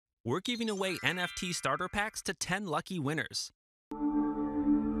We're giving away NFT starter packs to 10 lucky winners.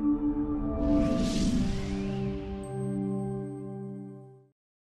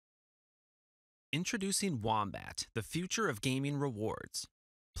 Introducing Wombat, the future of gaming rewards.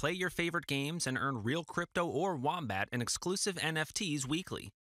 Play your favorite games and earn real crypto or Wombat and exclusive NFTs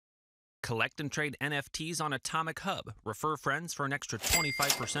weekly. Collect and trade NFTs on Atomic Hub, refer friends for an extra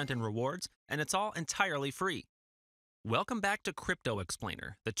 25% in rewards, and it's all entirely free. Welcome back to Crypto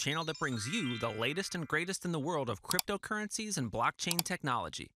Explainer, the channel that brings you the latest and greatest in the world of cryptocurrencies and blockchain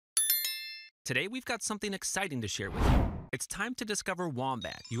technology. Today we've got something exciting to share with you. It's time to discover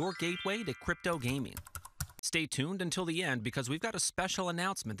Wombat, your gateway to crypto gaming. Stay tuned until the end because we've got a special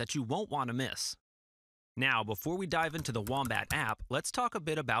announcement that you won't want to miss. Now, before we dive into the Wombat app, let's talk a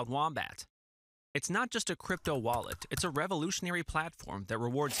bit about Wombat. It's not just a crypto wallet, it's a revolutionary platform that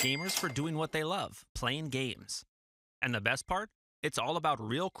rewards gamers for doing what they love, playing games. And the best part? It's all about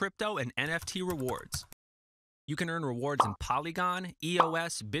real crypto and NFT rewards. You can earn rewards in Polygon,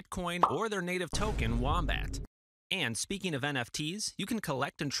 EOS, Bitcoin, or their native token, Wombat. And speaking of NFTs, you can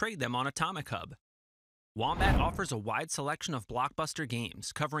collect and trade them on Atomic Hub. Wombat offers a wide selection of blockbuster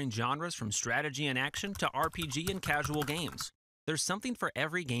games, covering genres from strategy and action to RPG and casual games. There's something for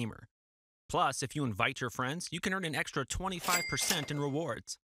every gamer. Plus, if you invite your friends, you can earn an extra 25% in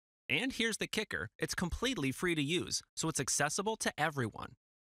rewards. And here's the kicker, it's completely free to use, so it's accessible to everyone.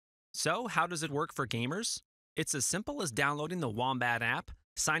 So, how does it work for gamers? It's as simple as downloading the Wombat app,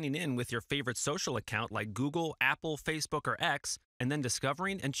 signing in with your favorite social account like Google, Apple, Facebook, or X, and then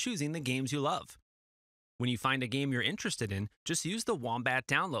discovering and choosing the games you love. When you find a game you're interested in, just use the Wombat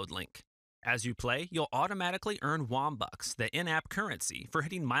download link. As you play, you'll automatically earn Wombucks, the in-app currency, for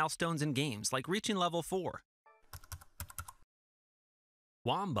hitting milestones in games like reaching level 4.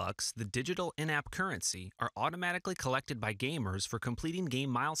 Wombucks, the digital in-app currency, are automatically collected by gamers for completing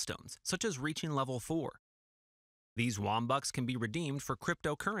game milestones, such as reaching level 4. These Wombucks can be redeemed for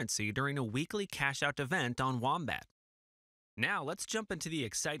cryptocurrency during a weekly cash-out event on Wombat. Now let's jump into the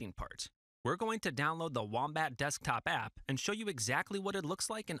exciting part. We're going to download the Wombat desktop app and show you exactly what it looks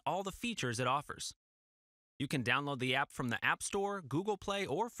like and all the features it offers. You can download the app from the App Store, Google Play,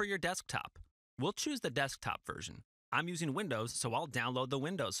 or for your desktop. We'll choose the desktop version. I'm using Windows, so I'll download the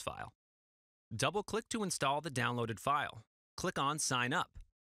Windows file. Double-click to install the downloaded file. Click on Sign Up.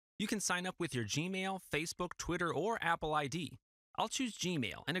 You can sign up with your Gmail, Facebook, Twitter, or Apple ID. I'll choose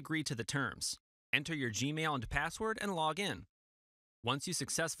Gmail and agree to the terms. Enter your Gmail and password and log in. Once you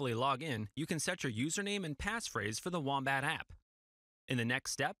successfully log in, you can set your username and passphrase for the Wombat app. In the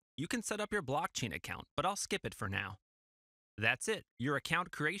next step, you can set up your blockchain account, but I'll skip it for now. That's it, your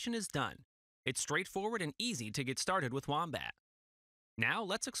account creation is done. It's straightforward and easy to get started with Wombat. Now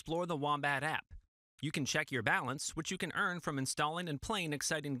let's explore the Wombat app. You can check your balance, which you can earn from installing and playing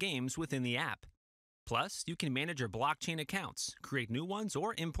exciting games within the app. Plus, you can manage your blockchain accounts, create new ones,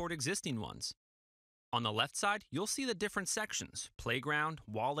 or import existing ones. On the left side, you'll see the different sections: Playground,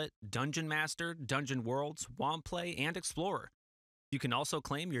 Wallet, Dungeon Master, Dungeon Worlds, Womplay, and Explorer. You can also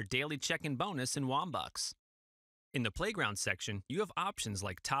claim your daily check-in bonus in Wombucks. In the Playground section, you have options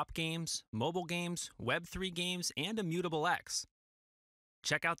like Top Games, Mobile Games, Web3 games, and Immutable X.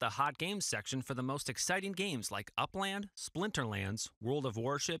 Check out the Hot Games section for the most exciting games like Upland, Splinterlands, World of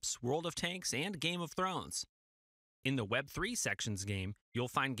Warships, World of Tanks, and Game of Thrones. In the Web3 sections game, you'll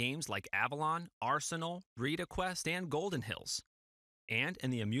find games like Avalon, Arsenal, RedaQuest, and Golden Hills. And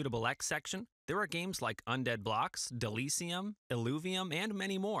in the Immutable X section, there are games like Undead Blocks, Delicium, Illuvium, and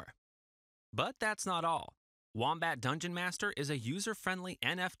many more. But that's not all. Wombat Dungeon Master is a user-friendly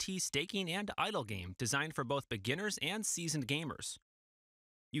NFT staking and idle game designed for both beginners and seasoned gamers.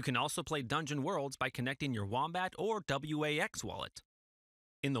 You can also play Dungeon Worlds by connecting your Wombat or WAX wallet.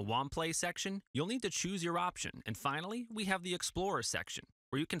 In the Womplay section, you'll need to choose your option, and finally, we have the Explorer section,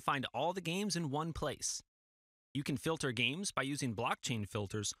 where you can find all the games in one place. You can filter games by using blockchain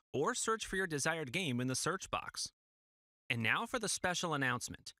filters or search for your desired game in the search box. And now for the special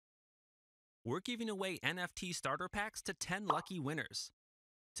announcement. We're giving away NFT starter packs to 10 lucky winners.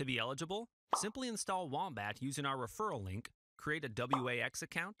 To be eligible, simply install Wombat using our referral link, create a WAX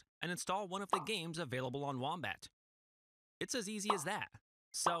account, and install one of the games available on Wombat. It's as easy as that.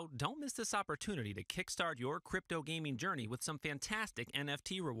 So don't miss this opportunity to kickstart your crypto gaming journey with some fantastic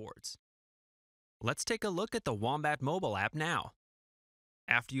NFT rewards. Let's take a look at the Wombat mobile app now.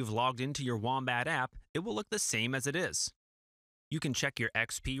 After you've logged into your Wombat app, it will look the same as it is. You can check your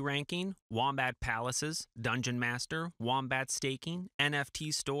XP ranking, Wombat Palaces, Dungeon Master, Wombat Staking,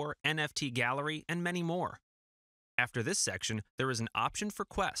 NFT Store, NFT Gallery, and many more. After this section, there is an option for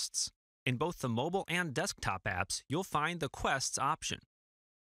quests. In both the mobile and desktop apps, you'll find the quests option.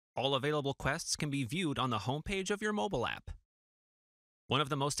 All available quests can be viewed on the homepage of your mobile app. One of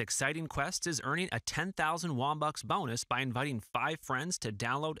the most exciting quests is earning a 10,000 Wombats bonus by inviting 5 friends to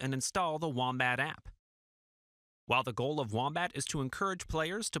download and install the Wombat app. While the goal of Wombat is to encourage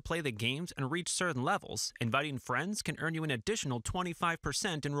players to play the games and reach certain levels, inviting friends can earn you an additional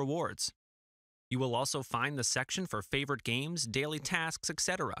 25% in rewards. You will also find the section for favorite games, daily tasks,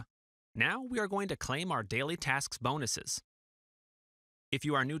 etc. Now we are going to claim our daily tasks bonuses. If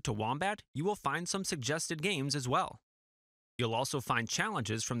you are new to Wombat, you will find some suggested games as well. You'll also find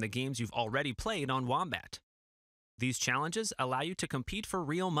challenges from the games you've already played on Wombat. These challenges allow you to compete for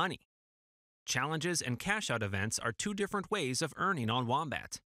real money. Challenges and cash-out events are 2 different ways of earning on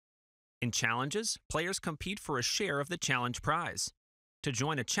Wombat. In challenges, players compete for a share of the challenge prize. To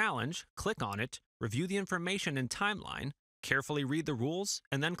join a challenge, click on it, review the information and timeline, carefully read the rules,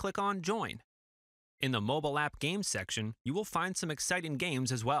 and then click on Join. In the mobile app games section, you will find some exciting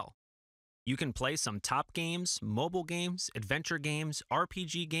games as well. You can play some top games, mobile games, adventure games,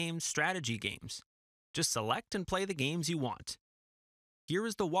 RPG games, strategy games. Just select and play the games you want. Here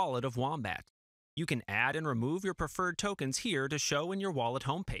is the wallet of Wombat. You can add and remove your preferred tokens here to show in your wallet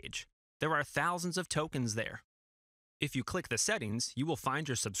homepage. There are thousands of tokens there. If you click the settings, you will find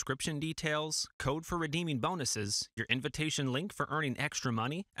your subscription details, code for redeeming bonuses, your invitation link for earning extra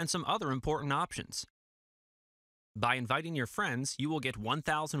money, and some other important options. By inviting your friends, you will get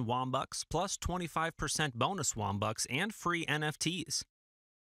 1,000 Wombats plus 25% bonus Wombats and free NFTs.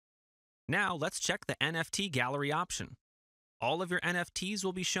 Now let's check the NFT gallery option. All of your NFTs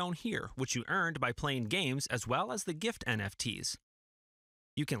will be shown here, which you earned by playing games, as well as the gift NFTs.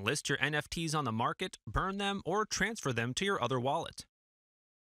 You can list your NFTs on the market, burn them, or transfer them to your other wallet.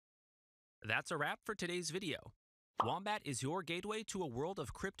 That's a wrap for today's video. Wombat is your gateway to a world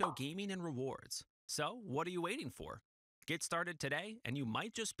of crypto gaming and rewards. So, what are you waiting for? Get started today, and you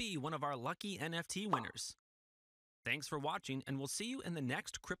might just be one of our lucky NFT winners. Thanks for watching, and we'll see you in the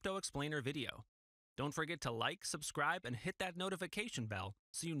next Crypto Explainer video. Don't forget to like, subscribe, and hit that notification bell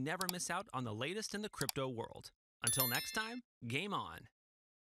so you never miss out on the latest in the crypto world. Until next time, game on!